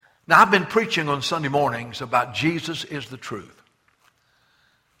Now, I've been preaching on Sunday mornings about Jesus is the truth.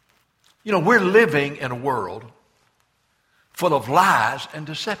 You know, we're living in a world full of lies and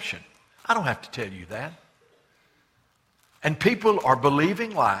deception. I don't have to tell you that. And people are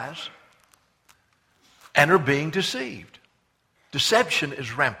believing lies and are being deceived. Deception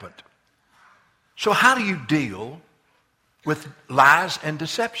is rampant. So how do you deal with lies and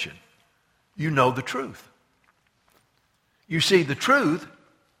deception? You know the truth. You see, the truth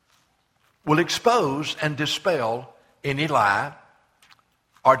will expose and dispel any lie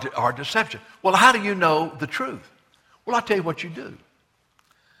or deception. Well, how do you know the truth? Well, I'll tell you what you do.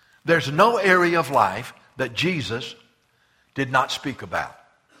 There's no area of life that Jesus did not speak about.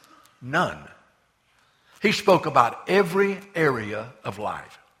 None. He spoke about every area of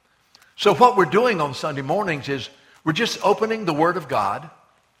life. So what we're doing on Sunday mornings is we're just opening the Word of God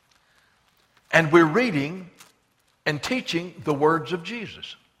and we're reading and teaching the words of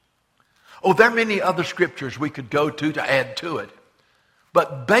Jesus. Oh, there are many other scriptures we could go to add to it.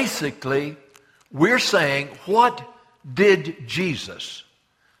 But basically, we're saying, what did Jesus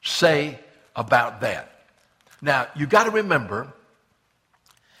say about that? Now, you got to remember,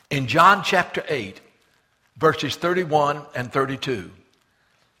 in John chapter 8, verses 31 and 32,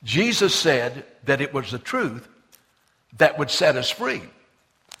 Jesus said that it was the truth that would set us free.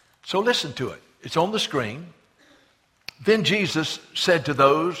 So listen to it. It's on the screen. Then Jesus said to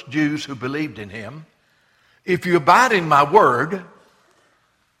those Jews who believed in him, if you abide in my word,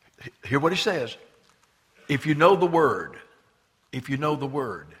 hear what he says, if you know the word, if you know the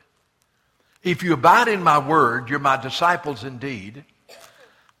word, if you abide in my word, you're my disciples indeed,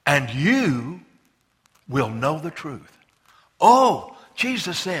 and you will know the truth. Oh,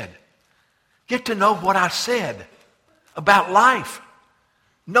 Jesus said, get to know what I said about life.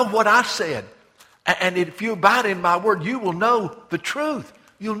 Know what I said. And if you abide in my word, you will know the truth.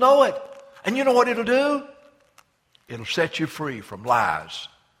 You'll know it. And you know what it'll do? It'll set you free from lies.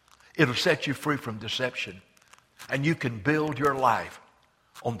 It'll set you free from deception. And you can build your life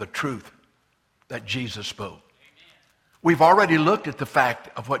on the truth that Jesus spoke. We've already looked at the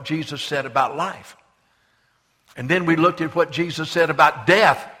fact of what Jesus said about life. And then we looked at what Jesus said about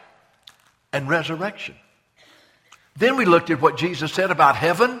death and resurrection. Then we looked at what Jesus said about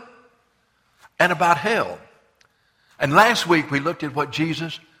heaven and about hell. And last week we looked at what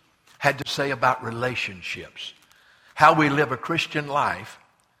Jesus had to say about relationships. How we live a Christian life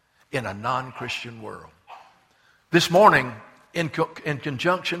in a non-Christian world. This morning, in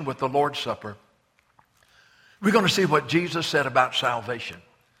conjunction with the Lord's Supper, we're going to see what Jesus said about salvation.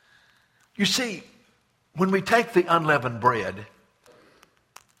 You see, when we take the unleavened bread,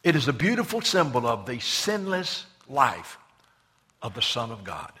 it is a beautiful symbol of the sinless life of the Son of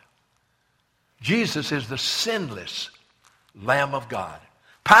God. Jesus is the sinless Lamb of God.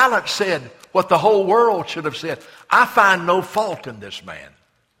 Pilate said what the whole world should have said. I find no fault in this man.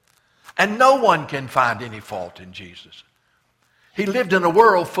 And no one can find any fault in Jesus. He lived in a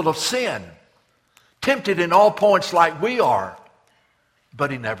world full of sin, tempted in all points like we are, but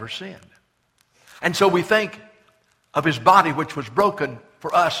he never sinned. And so we think of his body which was broken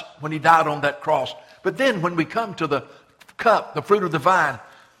for us when he died on that cross. But then when we come to the cup, the fruit of the vine,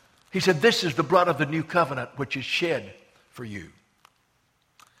 he said, this is the blood of the new covenant which is shed for you.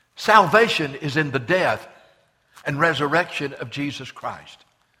 Salvation is in the death and resurrection of Jesus Christ.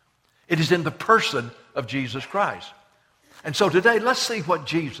 It is in the person of Jesus Christ. And so today, let's see what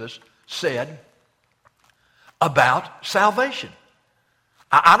Jesus said about salvation.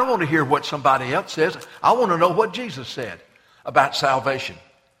 I don't want to hear what somebody else says. I want to know what Jesus said about salvation.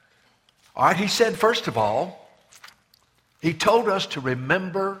 All right, he said, first of all, he told us to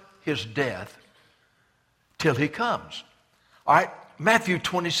remember his death till he comes. All right, Matthew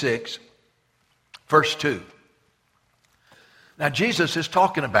 26, verse 2. Now, Jesus is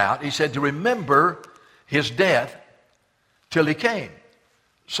talking about, he said to remember his death till he came.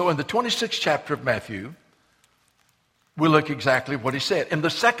 So in the 26th chapter of Matthew, we look exactly what he said. In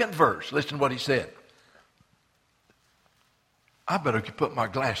the second verse, listen to what he said. I better put my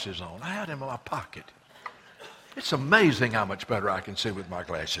glasses on. I had them in my pocket. It's amazing how much better I can see with my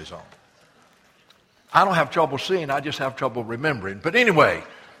glasses on. I don't have trouble seeing, I just have trouble remembering. But anyway,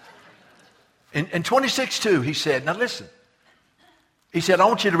 in 26:2, he said, now listen. He said, I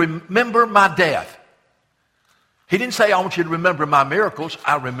want you to remember my death. He didn't say, I want you to remember my miracles.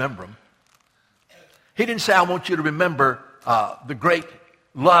 I remember them. He didn't say, I want you to remember the great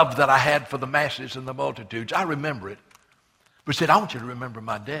love that I had for the masses and the multitudes. I remember it. But he said, I want you to remember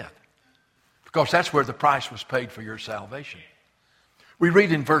my death. Because that's where the price was paid for your salvation. We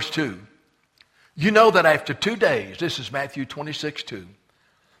read in verse 2, you know that after 2 days, this is Matthew 26:2,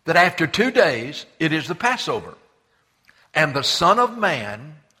 that after 2 days it is the Passover, and the Son of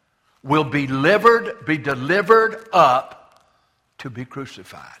Man will be delivered up to be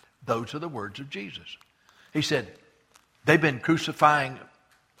crucified. Those are the words of Jesus. He said, they've been crucifying,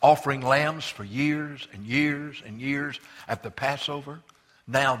 offering lambs for years and years and years at the Passover.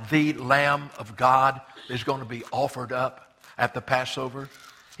 Now the Lamb of God is going to be offered up at the Passover.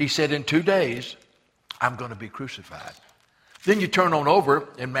 He said, in 2 days, I'm going to be crucified. Then you turn on over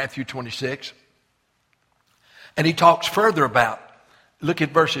in Matthew 26, and he talks further about, look at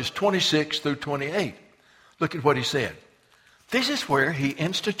verses 26 through 28. Look at what he said. This is where he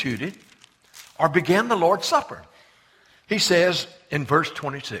instituted or began the Lord's Supper. He says in verse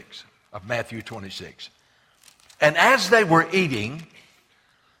 26 of Matthew 26, and as they were eating,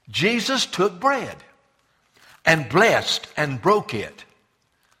 Jesus took bread and blessed and broke it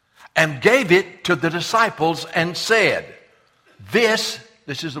and gave it to the disciples and said, this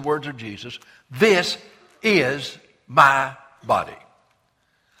is the words of Jesus, this is my body.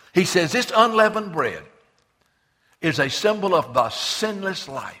 He says this unleavened bread is a symbol of the sinless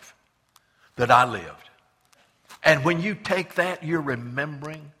life that I lived. And when you take that, you're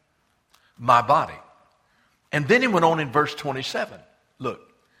remembering my body. And then he went on in verse 27. Look,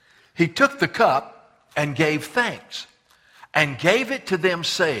 he took the cup and gave thanks and gave it to them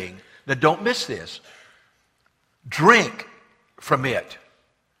saying, now don't miss this, drink from it.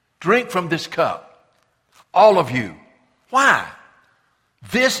 Drink from this cup, all of you. Why?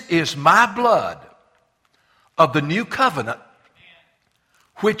 This is my blood of the new covenant,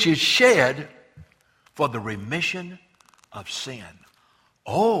 which is shed for the remission of sin.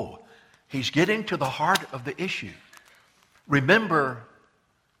 Oh, he's getting to the heart of the issue. Remember,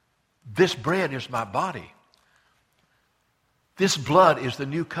 this bread is my body. This blood is the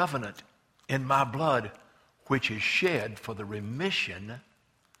new covenant in my blood, which is shed for the remission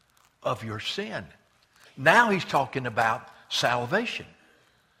of your sin. Now he's talking about salvation.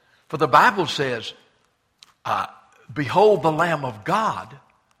 For the Bible says, behold the Lamb of God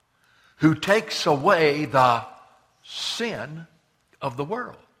who takes away the sin of the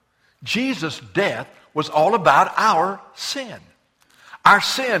world. Jesus' death was all about our sin. Our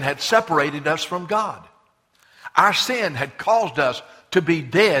sin had separated us from God. Our sin had caused us to be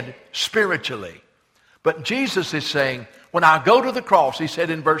dead spiritually. But Jesus is saying, when I go to the cross, he said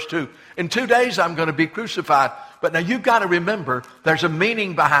in verse 2, in 2 days I'm going to be crucified. But now you've got to remember, there's a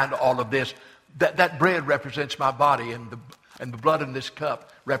meaning behind all of this. That bread represents my body, and the blood in this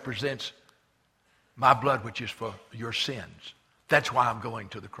cup represents my blood, which is for your sins. That's why I'm going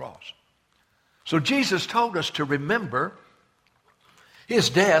to the cross. So Jesus told us to remember his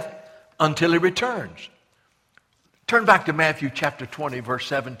death until he returns. Turn back to Matthew chapter 20, verse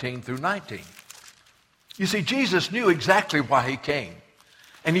 17 through 19. You see, Jesus knew exactly why he came.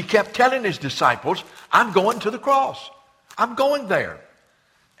 And he kept telling his disciples, I'm going to the cross. I'm going there.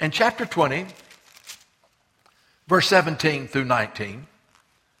 And chapter 20, verse 17 through 19,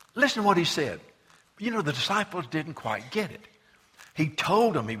 listen to what he said. You know, the disciples didn't quite get it. He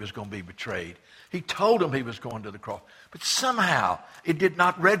told them he was going to be betrayed. He told them he was going to the cross. But somehow it did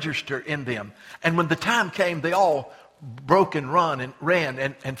not register in them. And when the time came, they all broke and ran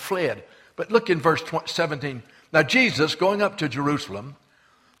and fled. But look in verse 17. Now Jesus, going up to Jerusalem,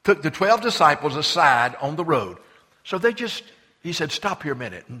 took the 12 disciples aside on the road. So he said, stop here a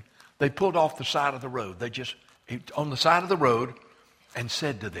minute. And they pulled off the side of the road. On the side of the road, and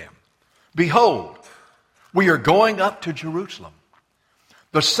said to them, behold, we are going up to Jerusalem.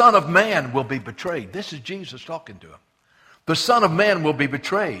 The Son of Man will be betrayed. This is Jesus talking to them. The Son of Man will be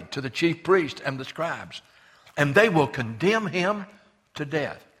betrayed to the chief priests and the scribes, and they will condemn him to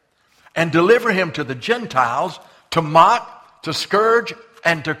death and deliver him to the Gentiles to mock, to scourge,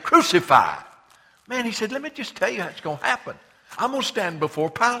 and to crucify. Man, he said, let me just tell you how it's going to happen. I'm going to stand before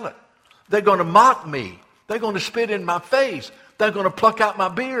Pilate. They're going to mock me. They're going to spit in my face. They're going to pluck out my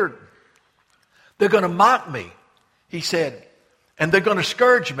beard. They're going to mock me, he said, and they're going to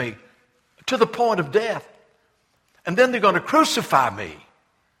scourge me to the point of death. And then they're going to crucify me.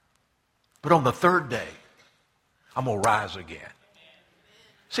 But on the third day, I'm going to rise again.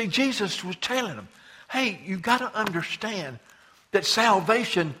 See, Jesus was telling them, hey, you've got to understand that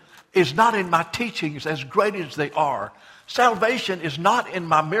salvation is not in my teachings, as great as they are. Salvation is not in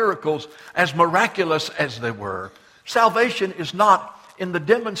my miracles, as miraculous as they were. Salvation is not in the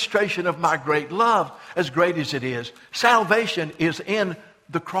demonstration of my great love, as great as it is. Salvation is in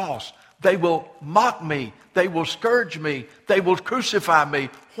the cross. They will mock me. They will scourge me. They will crucify me.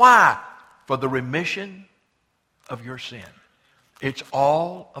 Why? For the remission of your sin. It's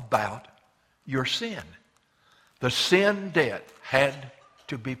all about your sin. The sin debt had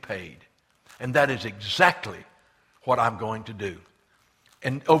to be paid. And that is exactly what I'm going to do.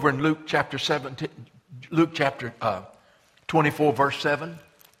 And over in Luke chapter 24, verse 7,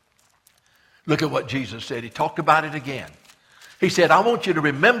 look at what Jesus said. He talked about it again. He said, I want you to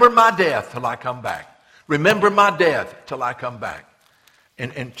remember my death till I come back. Remember my death till I come back.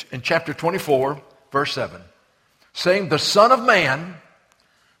 In chapter 24, verse 7, saying, the Son of Man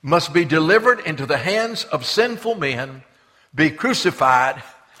must be delivered into the hands of sinful men, be crucified,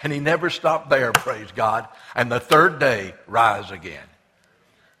 and he never stopped there, praise God, and the third day rise again.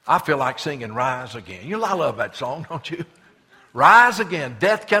 I feel like singing Rise Again. You know, I love that song, don't you? Rise again.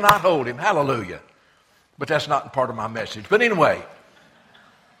 Death cannot hold him. Hallelujah. But that's not part of my message. But anyway,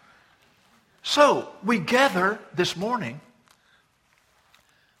 so we gather this morning.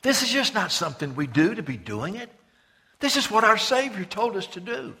 This is just not something we do to be doing it. This is what our Savior told us to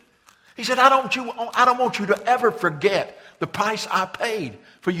do. He said, I don't want you to ever forget the price I paid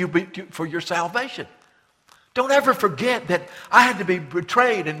for your salvation. Don't ever forget that I had to be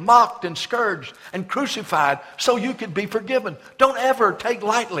betrayed and mocked and scourged and crucified so you could be forgiven. Don't ever take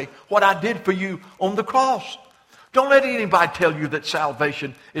lightly what I did for you on the cross. Don't let anybody tell you that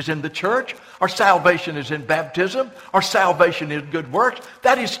salvation is in the church, or salvation is in baptism, or salvation is good works.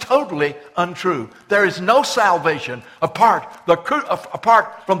 That is totally untrue. There is no salvation apart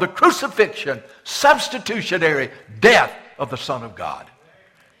from the crucifixion, substitutionary death of the Son of God.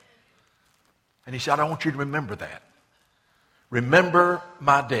 And he said, I want you to remember that. Remember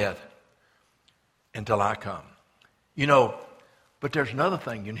my death until I come. You know, but there's another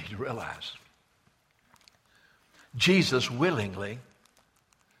thing you need to realize. Jesus willingly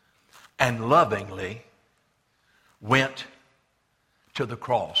and lovingly went to the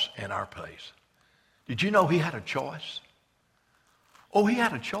cross in our place. Did you know he had a choice? Oh, he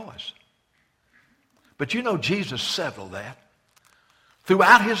had a choice. But you know Jesus settled that.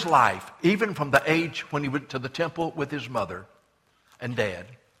 Throughout his life, even from the age when he went to the temple with his mother and dad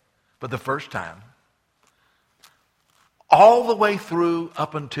for the first time, all the way through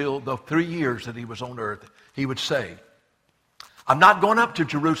up until the 3 years that he was on earth, he would say, I'm not going up to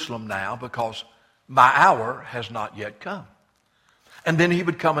Jerusalem now because my hour has not yet come. And then he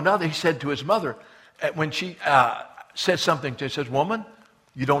would come another. He said to his mother, when she said something to him, he says, woman,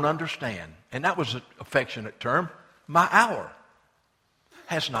 you don't understand. And that was an affectionate term. My hour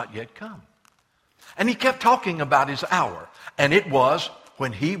has not yet come. And he kept talking about his hour. And it was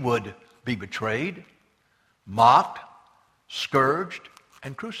when he would be betrayed, mocked, scourged,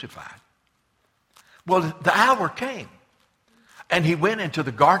 and crucified. Well, the hour came. And he went into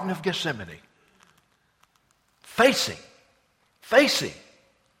the Garden of Gethsemane, facing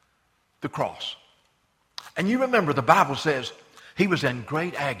the cross. And you remember the Bible says he was in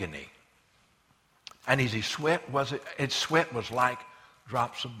great agony. And his sweat was like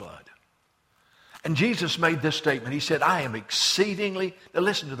drops of blood. And Jesus made this statement. He said, I am exceedingly, now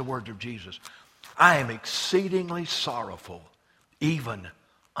listen to the words of Jesus, I am exceedingly sorrowful, even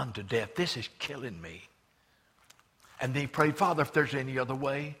unto death. This is killing me. And then he prayed, Father, if there's any other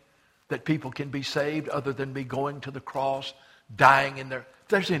way that people can be saved other than me going to the cross, dying in there, if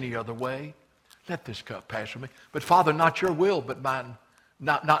there's any other way, let this cup pass from me. But Father, not your will, but mine.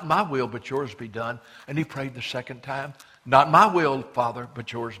 Not my will, but yours be done. And he prayed the second time, not my will, Father,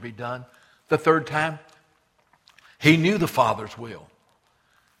 but yours be done. The third time, he knew the Father's will.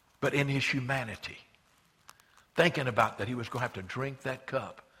 But in his humanity, thinking about that he was going to have to drink that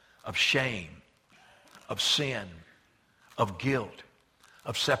cup of shame, of sin, of guilt,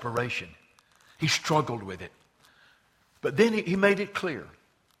 of separation. He struggled with it. But then he made it clear.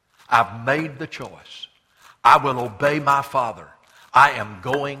 I've made the choice. I will obey my Father. I am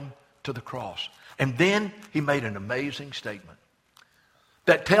going to the cross. And then he made an amazing statement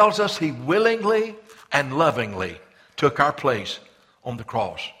that tells us he willingly and lovingly took our place on the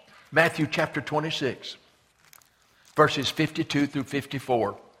cross. Matthew chapter 26, verses 52 through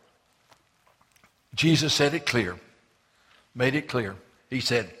 54. Jesus said it clear, made it clear. He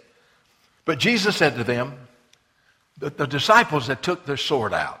said, but Jesus said to them, the disciples that took their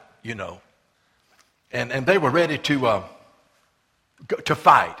sword out, you know, and they were ready to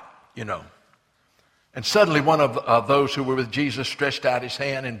fight, you know. And suddenly one of those who were with Jesus stretched out his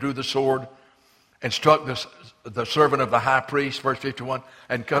hand and drew the sword and struck the servant of the high priest, verse 51,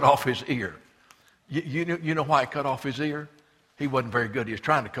 and cut off his ear. You know why he cut off his ear? He wasn't very good. He was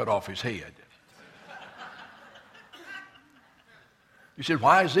trying to cut off his head. You said,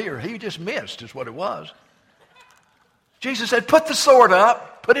 why his ear? He just missed is what it was. Jesus said, put the sword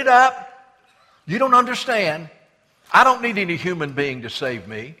up. Put it up. You don't understand. I don't need any human being to save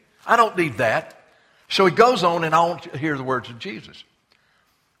me. I don't need that. So he goes on, and I want you to hear the words of Jesus.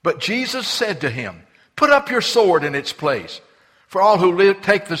 But Jesus said to him, put up your sword in its place. For all who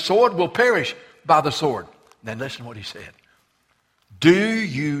take the sword will perish by the sword. Then listen to what he said. Do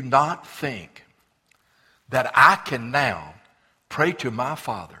you not think that I can now pray to my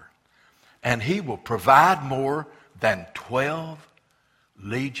Father, and he will provide more than 12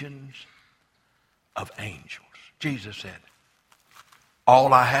 legions of angels? Jesus said,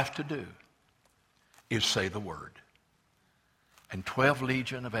 all I have to do is say the word, and 12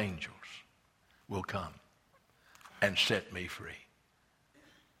 legions of angels will come and set me free.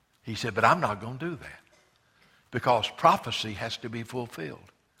 He said, but I'm not going to do that, because prophecy has to be fulfilled.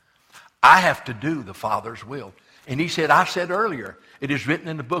 I have to do the Father's will. And he said, I said earlier, it is written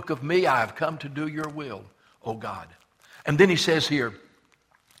in the book of me, I have come to do your will, O God. And then he says here,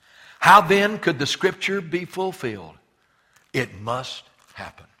 how then could the scripture be fulfilled? It must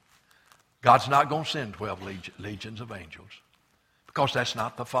happen. God's not going to send 12 legions of angels, because that's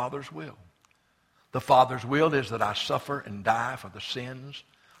not the Father's will. The Father's will is that I suffer and die for the sins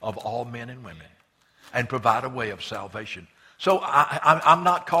of all men and women and provide a way of salvation. So I'm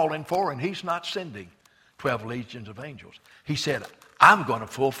not calling for, and he's not sending 12 legions of angels. He said, I'm going to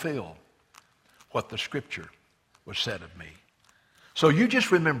fulfill what the scripture was said of me. So you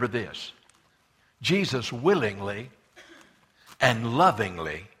just remember this. Jesus willingly and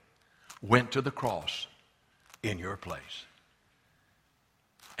lovingly went to the cross in your place.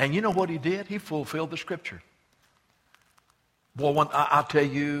 And you know what he did? He fulfilled the scripture. Well, I'll tell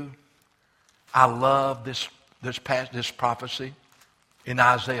you, I love this prophecy in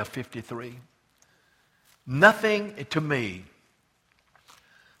Isaiah 53. Nothing to me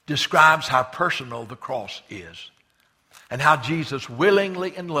describes how personal the cross is and how Jesus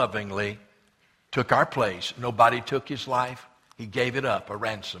willingly and lovingly took our place. Nobody took his life. He gave it up, a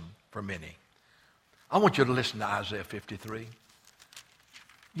ransom for many. I want you to listen to Isaiah 53.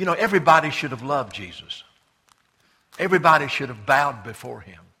 You know, everybody should have loved Jesus. Everybody should have bowed before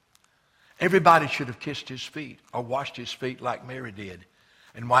him. Everybody should have kissed his feet or washed his feet like Mary did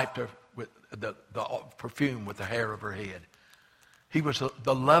and wiped her with the perfume with the hair of her head. He was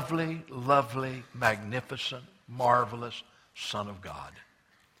the lovely, lovely, magnificent, marvelous Son of God.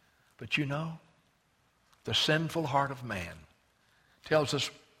 But you know, the sinful heart of man tells us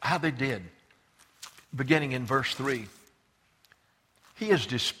how they did. Beginning in verse 3. He is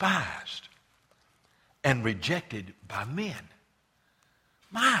despised and rejected by men.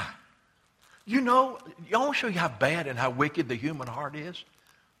 My, you know, I want to show you how bad and how wicked the human heart is.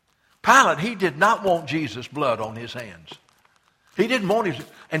 Pilate, he did not want Jesus' blood on his hands. He didn't want his,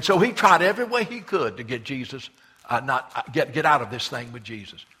 and so he tried every way he could to get Jesus, get out of this thing with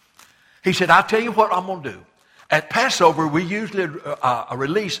Jesus. He said, I'll tell you what I'm going to do. At Passover, we usually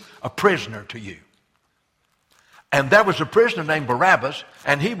release a prisoner to you. And there was a prisoner named Barabbas,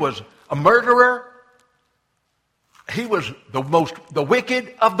 and he was a murderer. He was the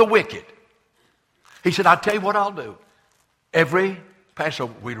wicked of the wicked. He said, I'll tell you what I'll do. Every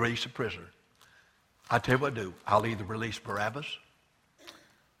Passover, we release a prisoner. I'll tell you what I'll do. I'll either release Barabbas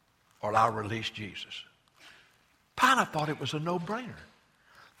or I'll release Jesus. Pilate thought it was a no-brainer.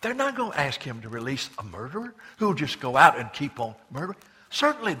 They're not going to ask him to release a murderer who will just go out and keep on murdering.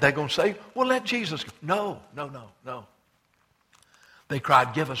 Certainly they're going to say, well, let Jesus go. No. They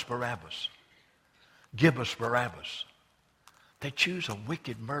cried, give us Barabbas. Give us Barabbas. They choose a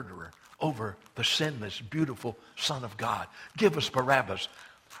wicked murderer over the sinless, beautiful Son of God. Give us Barabbas.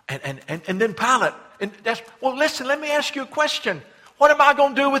 And then Pilate, well, listen, let me ask you a question. What am I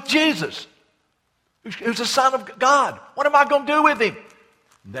going to do with Jesus, who's the Son of God? What am I going to do with him?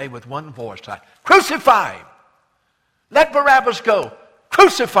 And they, with one voice, said, crucify him. Let Barabbas go.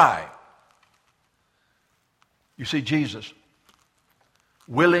 Crucify him. You see, Jesus,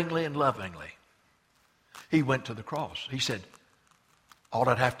 willingly and lovingly, he went to the cross. He said, all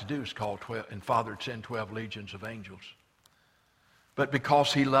I'd have to do is call 12, and Father would send 12 legions of angels. But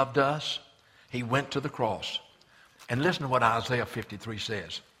because he loved us, he went to the cross. And listen to what Isaiah 53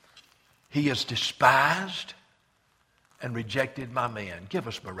 says. He is despised and rejected by men. Give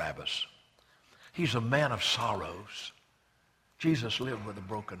us Barabbas. He's a man of sorrows. Jesus lived with a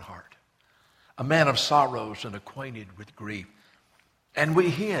broken heart. A man of sorrows and acquainted with grief. And we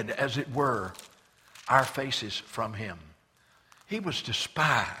hid, as it were, our faces from him. He was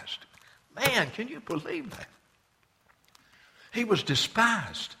despised. Man, can you believe that? He was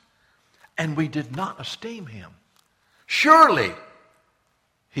despised, and we did not esteem him. Surely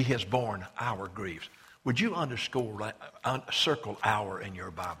he has borne our griefs. Would you circle our in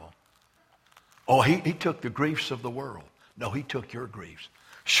your Bible? Oh, he took the griefs of the world. No, he took your griefs.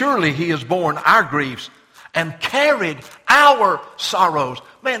 Surely he has borne our griefs and carried our sorrows.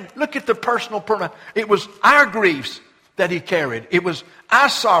 man, look at the personal pronoun. It was our griefs that he carried. It was our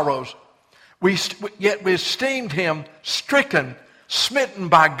sorrows. Yet we esteemed him stricken, smitten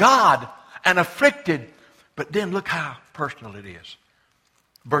by God, and afflicted. But then look how personal it is.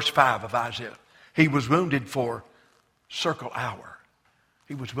 Verse 5 of Isaiah. He was wounded for, circle our.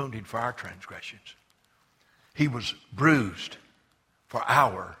 He was wounded for our transgressions. He was bruised for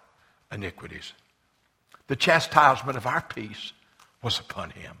our iniquities. The chastisement of our peace was upon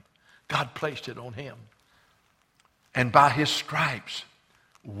him. God placed it on him. And by his stripes,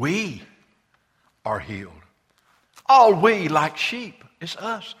 we are healed. All we, like sheep, it's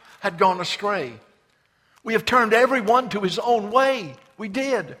us, had gone astray. We have turned everyone to his own way. We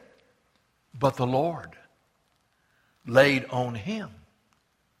did. But the Lord laid on him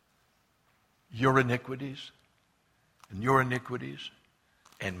your iniquities and your iniquities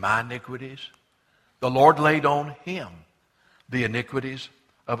and my iniquities. The Lord laid on him the iniquities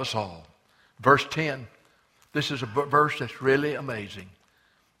of us all. Verse 10, this is a verse that's really amazing.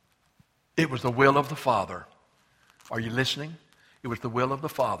 It was the will of the Father. Are you listening? It was the will of the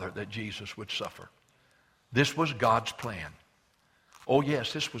Father that Jesus would suffer. This was God's plan. Oh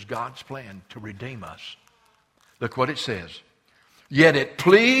yes, this was God's plan to redeem us. Look what it says. Yet it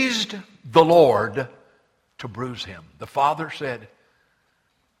pleased the Lord to bruise him. The Father said,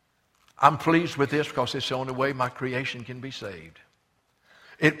 I'm pleased with this because it's the only way my creation can be saved.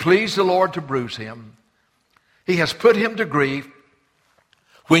 It pleased the Lord to bruise him. He has put him to grief.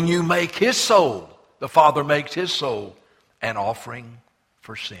 When you make his soul, the Father makes his soul an offering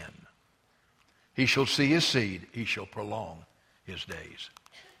for sin. He shall see his seed. He shall prolong his days.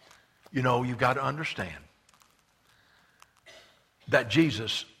 You know, you've got to understand that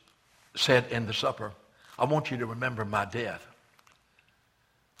Jesus said in the supper, I want you to remember my death.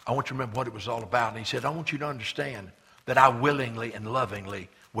 I want you to remember what it was all about. And he said, I want you to understand that I willingly and lovingly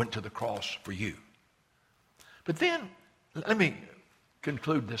went to the cross for you. But then, let me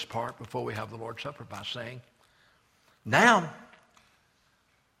conclude this part before we have the Lord's Supper by saying, now,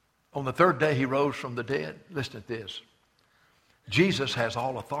 on the third day he rose from the dead. Listen to this. Jesus has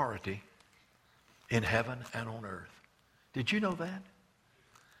all authority in heaven and on earth. Did you know that?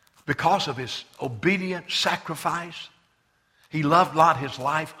 Because of his obedient sacrifice, he loved not his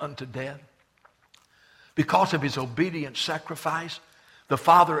life unto death. Because of his obedient sacrifice, the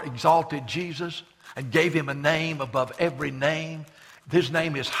Father exalted Jesus and gave him a name above every name. His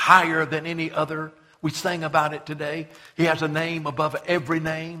name is higher than any other. We sang about it today. He has a name above every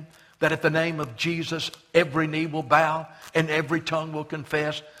name, that at the name of Jesus, every knee will bow and every tongue will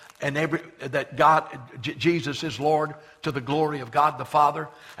confess and that Jesus is Lord to the glory of God the Father.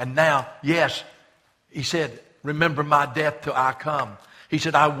 And now, yes, he said, remember my death till I come. He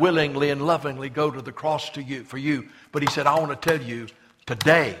said, I willingly and lovingly go to the cross for you. But he said, I want to tell you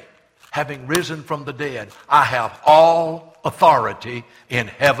today, having risen from the dead, I have all authority in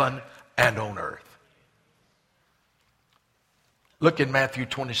heaven and on earth. Look in Matthew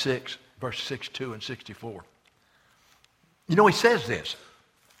 26, verse 62 and 64. You know, he says this.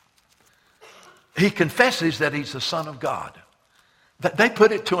 He confesses that he's the Son of God. They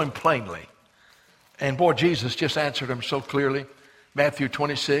put it to him plainly. And boy, Jesus just answered him so clearly. Matthew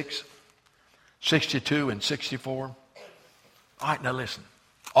 26, 62 and 64. All right, now listen.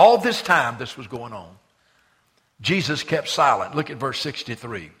 All this time this was going on, Jesus kept silent. Look at verse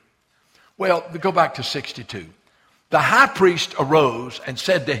 63. Well, go back to 62. The high priest arose and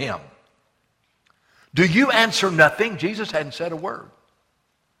said to him, do you answer nothing? Jesus hadn't said a word.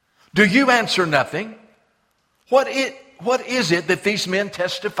 Do you answer nothing? What is it that these men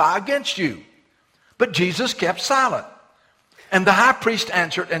testify against you? But Jesus kept silent. And the high priest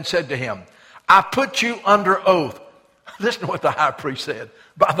answered and said to him, I put you under oath. Listen to what the high priest said.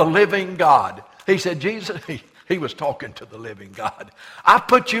 By the living God. He said, Jesus, he was talking to the living God. I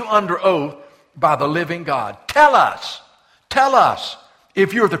put you under oath by the living God. Tell us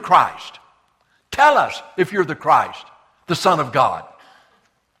if you're the Christ. Tell us if you're the Christ, the Son of God.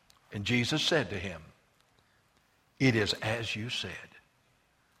 And Jesus said to him, it is as you said.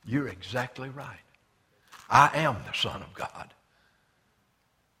 You're exactly right. I am the Son of God.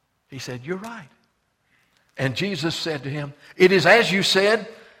 He said, you're right. And Jesus said to him, it is as you said.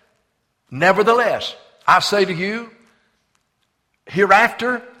 Nevertheless, I say to you,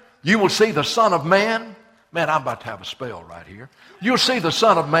 hereafter you will see the Son of Man. Man, I'm about to have a spell right here. You'll see the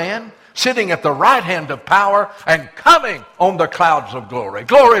Son of Man sitting at the right hand of power and coming on the clouds of glory.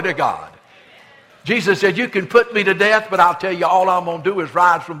 Glory to God. Jesus said, you can put me to death, but I'll tell you all I'm going to do is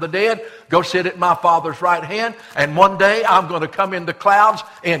rise from the dead, go sit at my Father's right hand, and one day I'm going to come in the clouds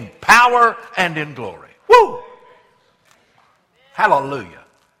in power and in glory. Woo! Hallelujah.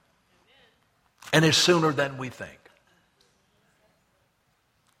 And it's sooner than we think.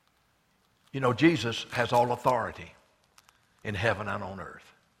 You know, Jesus has all authority in heaven and on earth.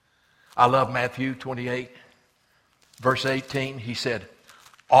 I love Matthew 28, verse 18. He said,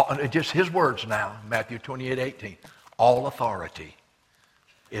 just his words now, Matthew 28, 18. All authority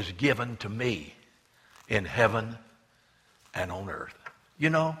is given to me in heaven and on earth. You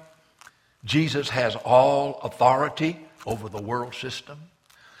know, Jesus has all authority over the world system.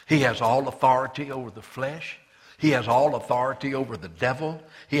 He has all authority over the flesh. He has all authority over the devil.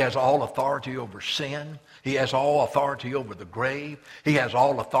 He has all authority over sin. He has all authority over the grave. He has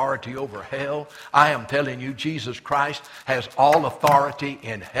all authority over hell. I am telling you, Jesus Christ has all authority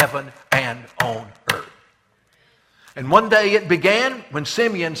in heaven and on earth. And one day it began when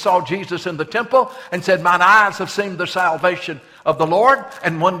Simeon saw Jesus in the temple and said, "Mine eyes have seen the salvation of the Lord."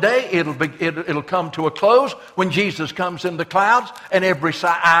 And one day it'll come to a close when Jesus comes in the clouds, and every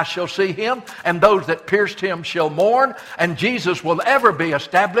eye shall see him, and those that pierced him shall mourn. And Jesus will ever be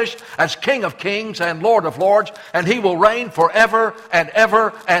established as King of kings and Lord of lords, and he will reign forever and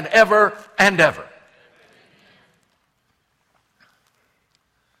ever and ever and ever.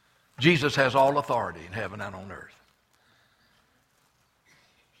 Jesus has all authority in heaven and on earth.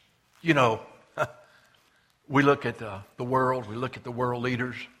 You know, we look at the world, we look at the world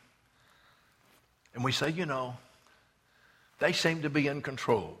leaders, and we say, you know, they seem to be in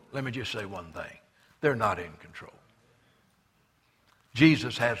control. Let me just say one thing. They're not in control.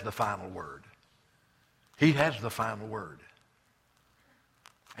 Jesus has the final word. He has the final word.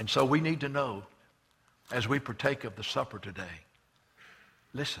 And so we need to know, as we partake of the supper today,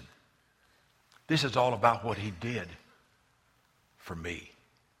 listen, this is all about what he did for me.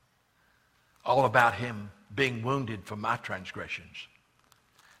 All about him being wounded for my transgressions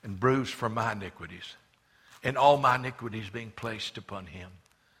and bruised for my iniquities, and all my iniquities being placed upon him.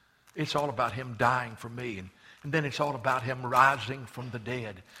 It's all about him dying for me, and then it's all about him rising from the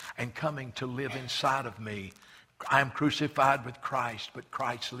dead and coming to live inside of me. I am crucified with Christ, but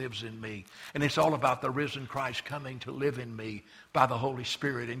Christ lives in me. And it's all about the risen Christ coming to live in me by the Holy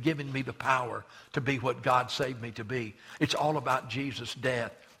Spirit and giving me the power to be what God saved me to be. It's all about Jesus'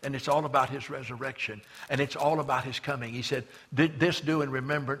 death. And it's all about his resurrection. And it's all about his coming. He said, "This do in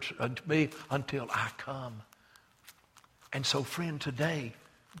remembrance unto me until I come." And so, friend, today,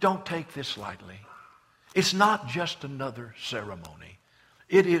 don't take this lightly. It's not just another ceremony.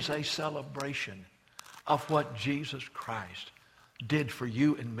 It is a celebration of what Jesus Christ did for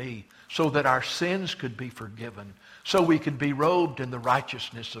you and me, so that our sins could be forgiven, so we could be robed in the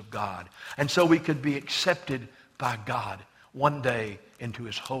righteousness of God, and so we could be accepted by God one day into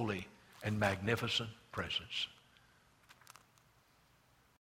his holy and magnificent presence.